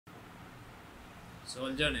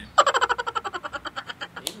Soldier name.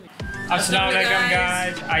 Assalamualaikum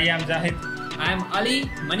guys, I am Zahid. I am Ali,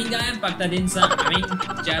 money guy and Pakta sa aming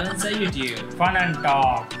channel sa YouTube. Fun and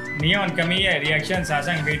Talk. Neon Kamiya reaction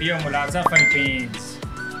sasang video mula sa Philippines.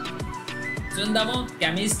 Sunda mo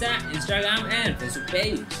kami sa Instagram and Facebook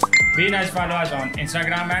page. Be nice, follow us on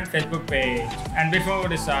Instagram and Facebook page. And before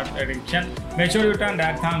we start the reaction, make sure you turn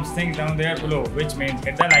that thumbs thing down there below, which means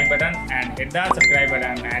hit the like button and hit the subscribe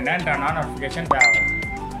button and then turn on notification bell.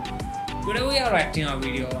 Today we are reacting a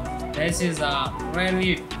video. This is a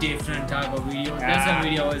really different type of video. This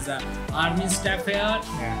video is army stuff here,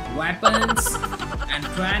 weapons and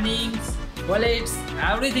trainings, bullets,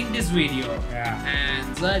 everything this video.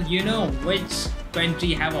 And you know which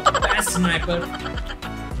country have a best sniper?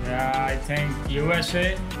 I think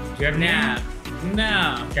USA, Germany,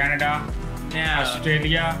 no, Canada, no,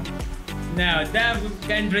 Australia. No, that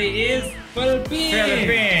country is Philippines.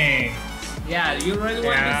 Philippines. Yeah, you really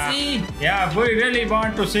want to see? Yeah, we really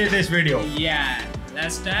want to see this video. Yeah,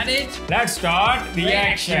 let's start it. Let's start the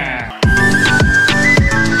action.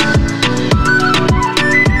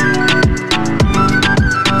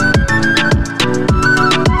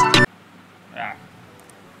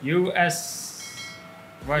 US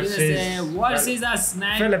versus a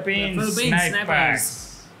Philippines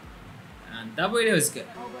snipers. And the video is good.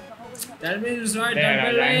 That video is right.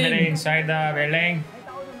 Inside the building.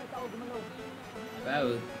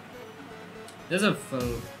 Wow. There's a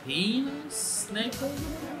Filipino sniper?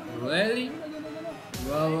 Really?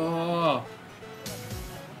 Whoa.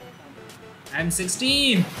 I'm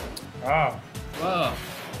 16. Oh. Whoa.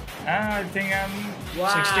 I think I'm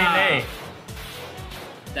 16A.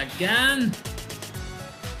 The gun?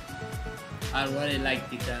 I really like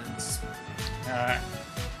the guns. Whoa.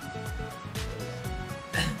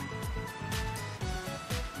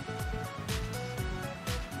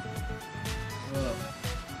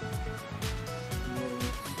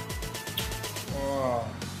 Whoa.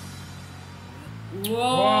 Whoa.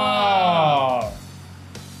 Whoa.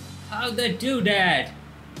 How they do that?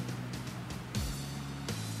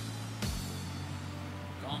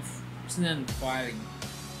 Constant firing.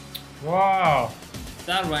 Wow.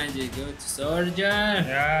 That range is good. Soldier.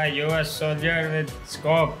 Yeah, US soldier with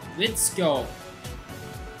scope. With scope.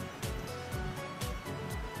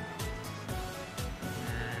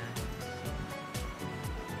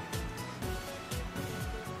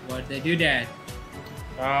 What they do that?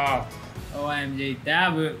 Oh. OMG,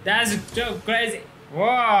 that's so crazy.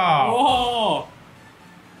 Wow. Whoa.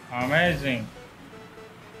 Amazing.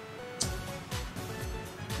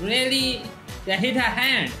 Really? They hit her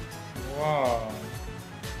hand. Wow.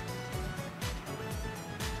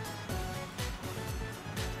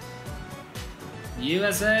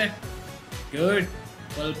 USA, good.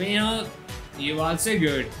 Filipino, you also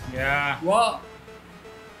good. Yeah. Whoa.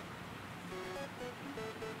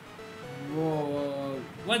 Whoa.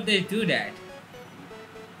 What they do that?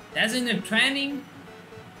 That's in the training?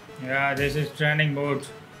 Yeah, this is training mode.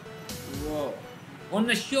 Whoa. On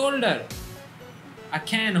the shoulder. I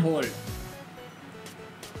can hold.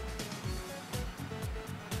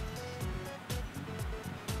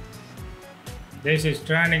 This is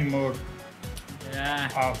training mode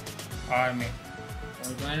Yeah. of army.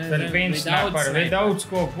 Philippine sniper without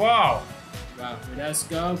scope. Wow. Wow, without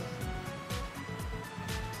scope.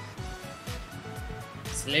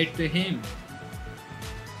 Slate to him.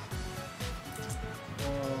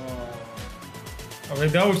 Oh.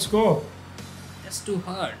 Without scope. That's too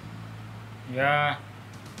hard. Yeah.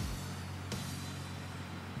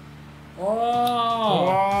 Oh.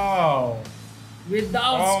 Wow.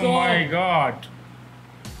 Without scope. Oh my god.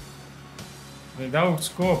 Without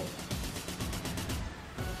scope.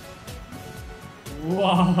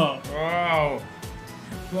 Wow. Wow.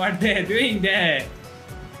 What they're doing there?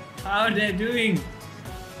 How they're doing?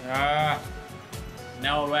 Yeah.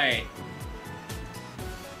 No way.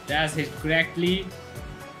 That's hit correctly.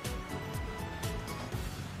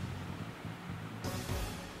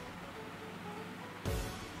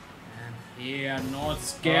 And he are not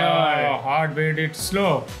scared. Oh, heartbeat it's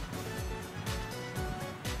slow.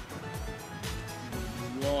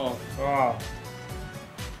 Whoa. Wow.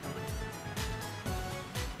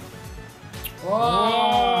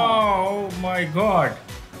 Oh. Oh my god.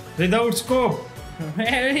 Without scope.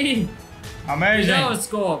 Really? Amazing. Without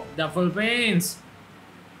scope. The Philippines.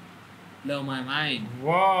 Blow my mind.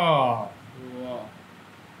 Wow. Whoa.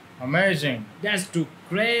 Amazing. That's too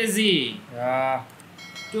crazy. Yeah.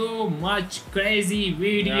 Too much crazy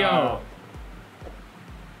video. Yeah.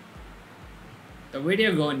 The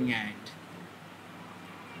video going end.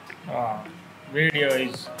 Wow. video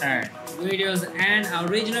is end. Videos and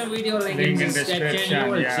original video link in description.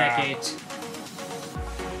 You will check it.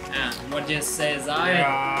 What just says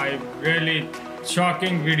Yeah, really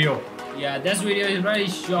shocking video. Yeah, this video is very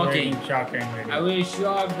shocking. Very shocking video. I will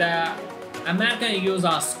shock that American use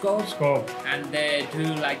a scope and they do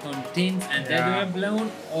like on things and they do a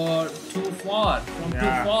balloon or too far. From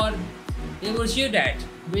too far, they will shoot that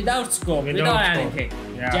without scope, without anything.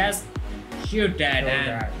 Just shoot that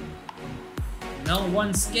and no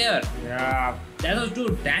one's scared. Yeah. That was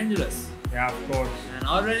too dangerous. Yeah, of course. And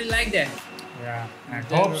already like that. Yeah. And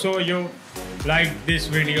hope so you like this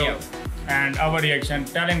video and our reaction.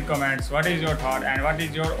 Tell in comments what is your thought and what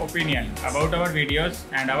is your opinion about our videos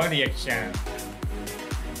and our reaction.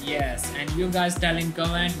 Yes, and you guys tell in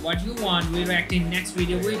comment what you want. We react in next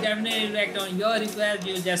video. We definitely react on your request.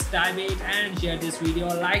 You just type it and share this video.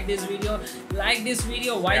 Like this video. Like this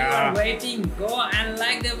video. While you are waiting, go and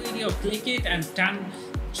like the video. Click it and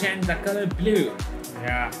change the color blue.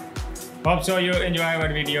 Yeah. Hope so you enjoy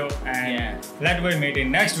our video and let's meet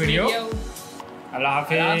in next video. Allah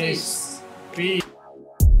Hafiz. Peace.